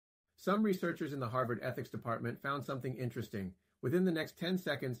Some researchers in the Harvard Ethics Department found something interesting. Within the next 10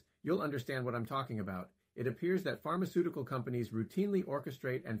 seconds, you'll understand what I'm talking about. It appears that pharmaceutical companies routinely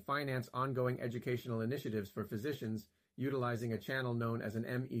orchestrate and finance ongoing educational initiatives for physicians, utilizing a channel known as an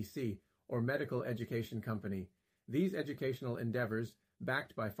MEC, or medical education company. These educational endeavors,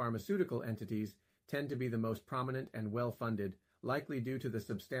 backed by pharmaceutical entities, tend to be the most prominent and well-funded, likely due to the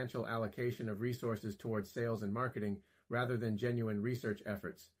substantial allocation of resources towards sales and marketing rather than genuine research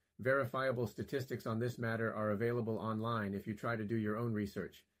efforts. Verifiable statistics on this matter are available online if you try to do your own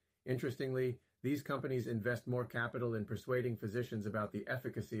research. Interestingly, these companies invest more capital in persuading physicians about the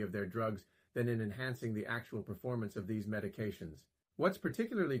efficacy of their drugs than in enhancing the actual performance of these medications. What's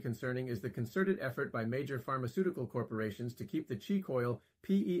particularly concerning is the concerted effort by major pharmaceutical corporations to keep the Qi coil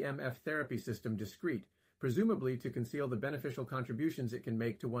PEMF therapy system discreet, presumably to conceal the beneficial contributions it can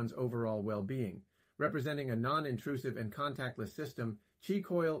make to one's overall well-being. Representing a non-intrusive and contactless system, Qi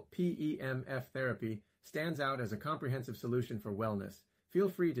coil PEMF therapy stands out as a comprehensive solution for wellness. Feel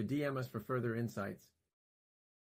free to DM us for further insights.